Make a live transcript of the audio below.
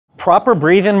Proper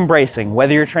breathing and bracing,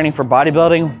 whether you're training for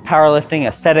bodybuilding, powerlifting,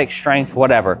 aesthetic, strength,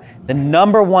 whatever, the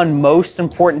 #1 most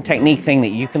important technique thing that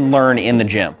you can learn in the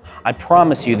gym. I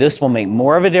promise you this will make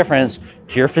more of a difference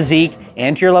to your physique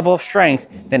and to your level of strength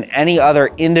than any other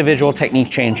individual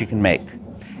technique change you can make.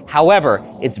 However,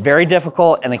 it's very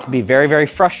difficult and it can be very, very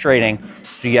frustrating,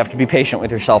 so you have to be patient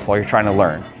with yourself while you're trying to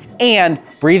learn. And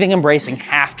breathing and bracing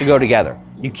have to go together.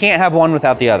 You can't have one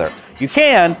without the other. You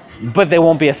can, but they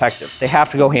won't be effective. They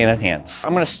have to go hand in hand.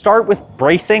 I'm gonna start with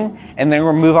bracing and then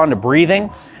we'll move on to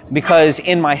breathing, because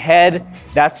in my head,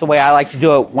 that's the way I like to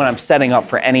do it when I'm setting up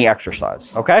for any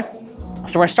exercise, okay?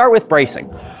 So we're gonna start with bracing.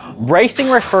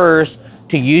 Bracing refers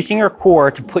to using your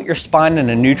core to put your spine in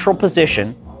a neutral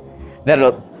position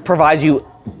that provides you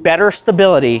better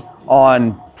stability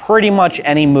on pretty much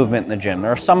any movement in the gym.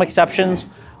 There are some exceptions,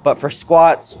 but for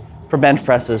squats, for bench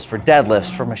presses, for deadlifts,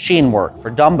 for machine work, for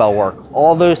dumbbell work,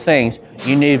 all those things,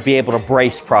 you need to be able to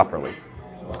brace properly.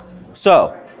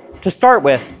 So, to start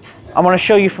with, I'm gonna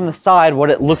show you from the side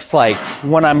what it looks like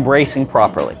when I'm bracing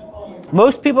properly.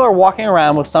 Most people are walking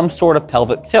around with some sort of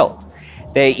pelvic tilt.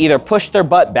 They either push their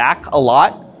butt back a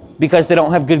lot because they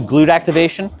don't have good glute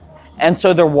activation, and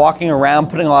so they're walking around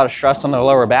putting a lot of stress on their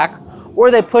lower back,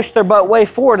 or they push their butt way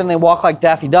forward and they walk like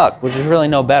Daffy Duck, which is really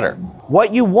no better.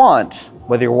 What you want,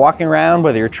 whether you're walking around,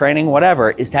 whether you're training,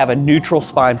 whatever, is to have a neutral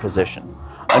spine position.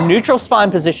 A neutral spine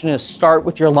position is start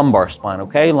with your lumbar spine,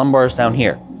 okay? Lumbar is down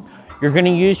here. You're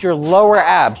gonna use your lower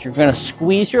abs. You're gonna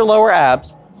squeeze your lower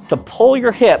abs to pull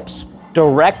your hips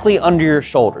directly under your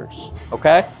shoulders,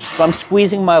 okay? So I'm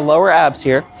squeezing my lower abs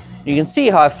here. You can see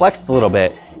how I flexed a little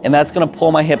bit, and that's gonna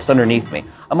pull my hips underneath me.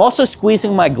 I'm also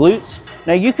squeezing my glutes.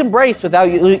 Now you can brace without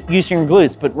using your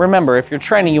glutes, but remember, if you're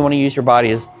training, you wanna use your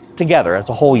body together as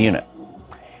a whole unit.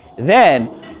 Then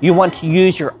you want to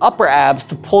use your upper abs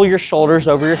to pull your shoulders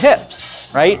over your hips,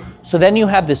 right? So then you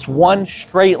have this one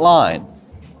straight line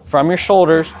from your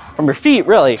shoulders, from your feet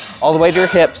really, all the way to your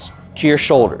hips to your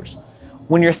shoulders.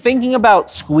 When you're thinking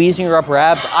about squeezing your upper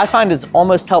abs, I find it's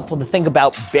almost helpful to think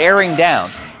about bearing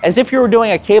down, as if you were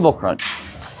doing a cable crunch.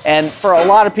 And for a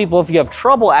lot of people, if you have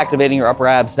trouble activating your upper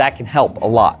abs, that can help a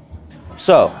lot.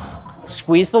 So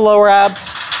squeeze the lower abs,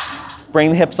 bring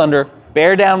the hips under,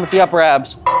 bear down with the upper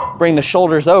abs, bring the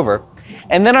shoulders over.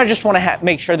 And then I just want to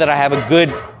make sure that I have a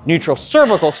good neutral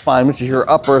cervical spine, which is your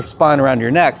upper spine around your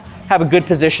neck, have a good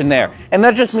position there. And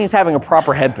that just means having a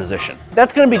proper head position.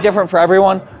 That's going to be different for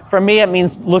everyone. For me, it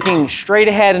means looking straight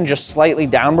ahead and just slightly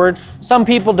downward. Some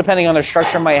people, depending on their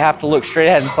structure, might have to look straight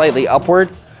ahead and slightly upward,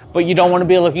 but you don't want to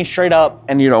be looking straight up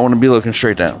and you don't want to be looking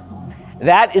straight down.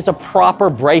 That is a proper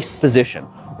braced position.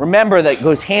 Remember that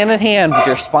goes hand in hand with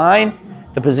your spine,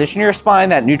 the position of your spine,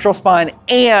 that neutral spine,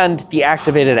 and the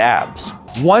activated abs.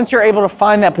 Once you're able to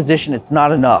find that position, it's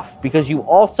not enough, because you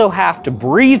also have to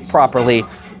breathe properly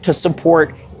to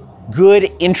support good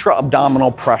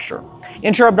intra-abdominal pressure.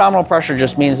 Intra-abdominal pressure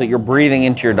just means that you're breathing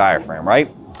into your diaphragm,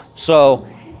 right? So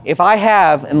if I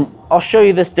have, and I'll show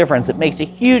you this difference, it makes a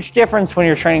huge difference when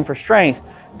you're training for strength,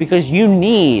 because you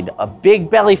need a big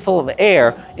belly full of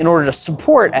air in order to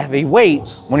support a heavy weight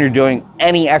when you're doing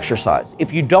any exercise.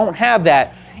 If you don't have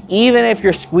that, even if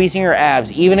you're squeezing your abs,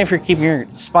 even if you're keeping your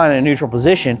spine in a neutral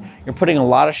position, you're putting a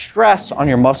lot of stress on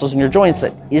your muscles and your joints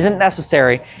that isn't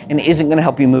necessary and isn't gonna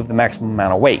help you move the maximum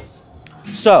amount of weight.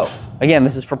 So, again,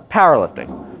 this is for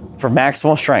powerlifting, for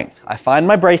maximal strength. I find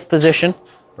my brace position,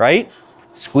 right?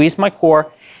 Squeeze my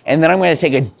core, and then I'm going to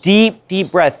take a deep,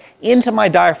 deep breath into my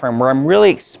diaphragm where I'm really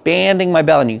expanding my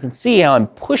belly. And you can see how I'm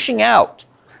pushing out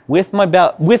with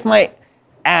my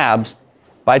abs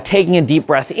by taking a deep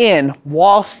breath in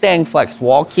while staying flexed,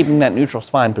 while keeping that neutral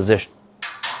spine position.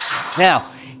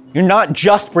 Now, you're not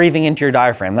just breathing into your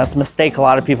diaphragm. That's a mistake a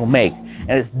lot of people make.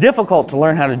 And it's difficult to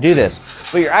learn how to do this,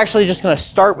 but you're actually just gonna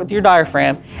start with your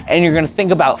diaphragm and you're gonna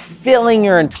think about filling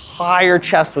your entire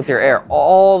chest with your air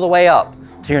all the way up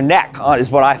to your neck, is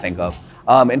what I think of,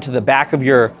 and to the back of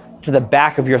your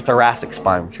thoracic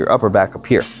spine, which is your upper back up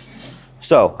here.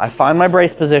 So I find my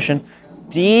brace position,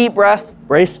 deep breath,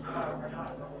 brace,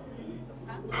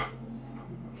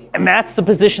 and that's the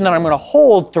position that I'm gonna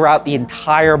hold throughout the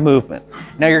entire movement.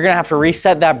 Now you're gonna have to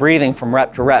reset that breathing from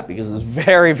rep to rep because it's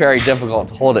very, very difficult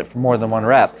to hold it for more than one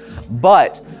rep.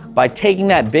 But by taking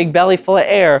that big belly full of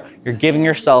air, you're giving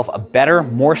yourself a better,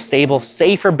 more stable,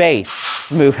 safer base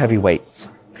to move heavy weights.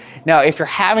 Now, if you're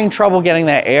having trouble getting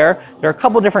that air, there are a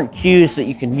couple different cues that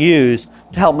you can use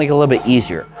to help make it a little bit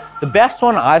easier. The best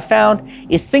one I've found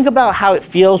is think about how it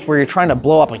feels where you're trying to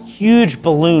blow up a huge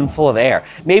balloon full of air,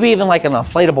 maybe even like an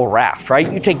inflatable raft, right?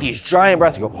 You take these giant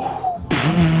breaths and go,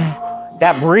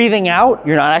 That breathing out,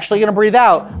 you're not actually gonna breathe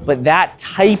out, but that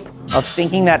type of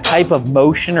thinking, that type of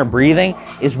motion or breathing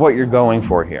is what you're going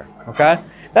for here, okay?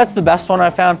 That's the best one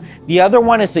I found. The other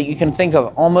one is that you can think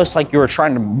of almost like you were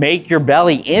trying to make your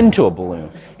belly into a balloon,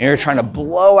 and you're trying to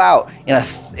blow out in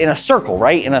a circle,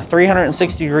 right? In a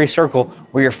 360-degree circle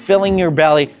where you're filling your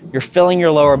belly, you're filling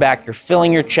your lower back, you're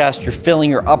filling your chest, you're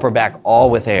filling your upper back, all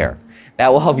with air. That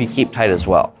will help you keep tight as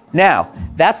well. Now,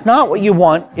 that's not what you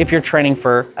want if you're training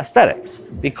for aesthetics,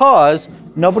 because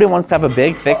nobody wants to have a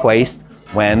big, thick waist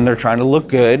when they're trying to look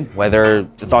good, whether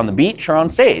it's on the beach or on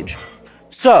stage.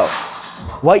 So,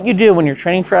 what you do when you're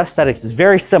training for aesthetics is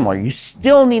very similar. You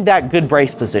still need that good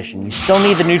brace position. You still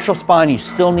need the neutral spine. You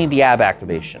still need the ab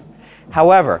activation.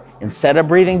 However, instead of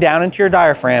breathing down into your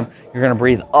diaphragm, you're gonna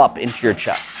breathe up into your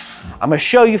chest. I'm gonna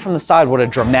show you from the side what a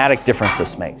dramatic difference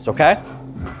this makes, okay?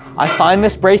 I find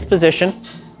this brace position.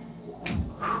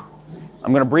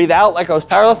 I'm gonna breathe out like I was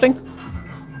powerlifting.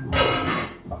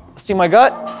 See my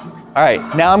gut? All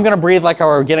right, now I'm gonna breathe like I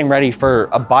were getting ready for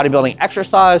a bodybuilding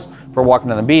exercise, for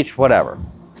walking on the beach, whatever.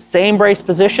 Same brace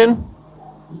position,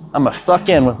 I'm gonna suck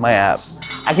in with my abs.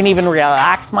 I can even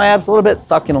relax my abs a little bit,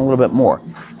 suck in a little bit more.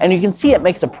 And you can see it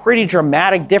makes a pretty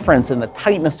dramatic difference in the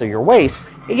tightness of your waist.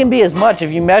 It can be as much,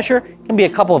 if you measure, it can be a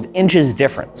couple of inches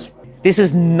difference. This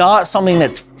is not something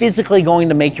that's physically going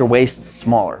to make your waist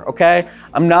smaller, okay?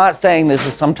 I'm not saying this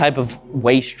is some type of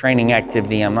waist training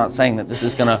activity. I'm not saying that this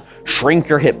is gonna shrink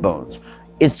your hip bones.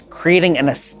 It's creating an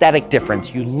aesthetic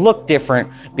difference. You look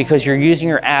different because you're using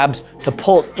your abs to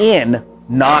pull in,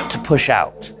 not to push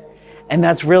out. And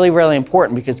that's really, really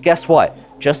important, because guess what?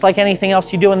 Just like anything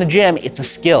else you do in the gym, it's a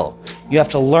skill. You have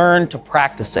to learn to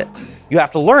practice it. You have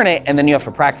to learn it and then you have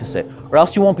to practice it, or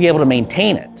else you won't be able to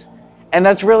maintain it. And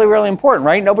that's really, really important,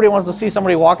 right? Nobody wants to see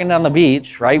somebody walking down the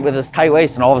beach, right, with this tight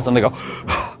waist and all of a sudden they go.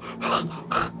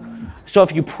 So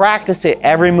if you practice it,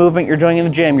 every movement you're doing in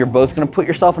the gym, you're both gonna put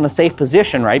yourself in a safe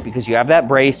position, right? Because you have that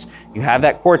brace, you have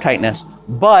that core tightness,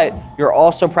 but you're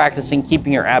also practicing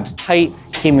keeping your abs tight,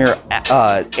 keeping your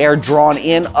air drawn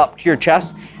in up to your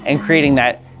chest, and creating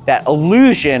that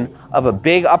illusion of a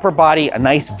big upper body, a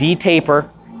nice V taper,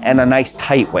 and a nice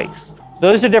tight waist.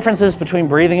 Those are differences between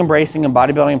breathing and bracing and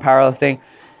bodybuilding and powerlifting.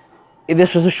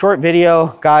 This was a short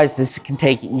video. Guys, this can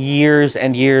take years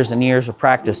and years and years of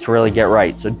practice to really get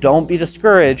right. So don't be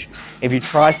discouraged if you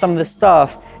try some of this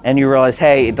stuff and you realize,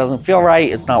 hey, it doesn't feel right,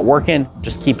 it's not working,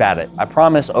 just keep at it. I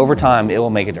promise over time, it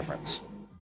will make a difference.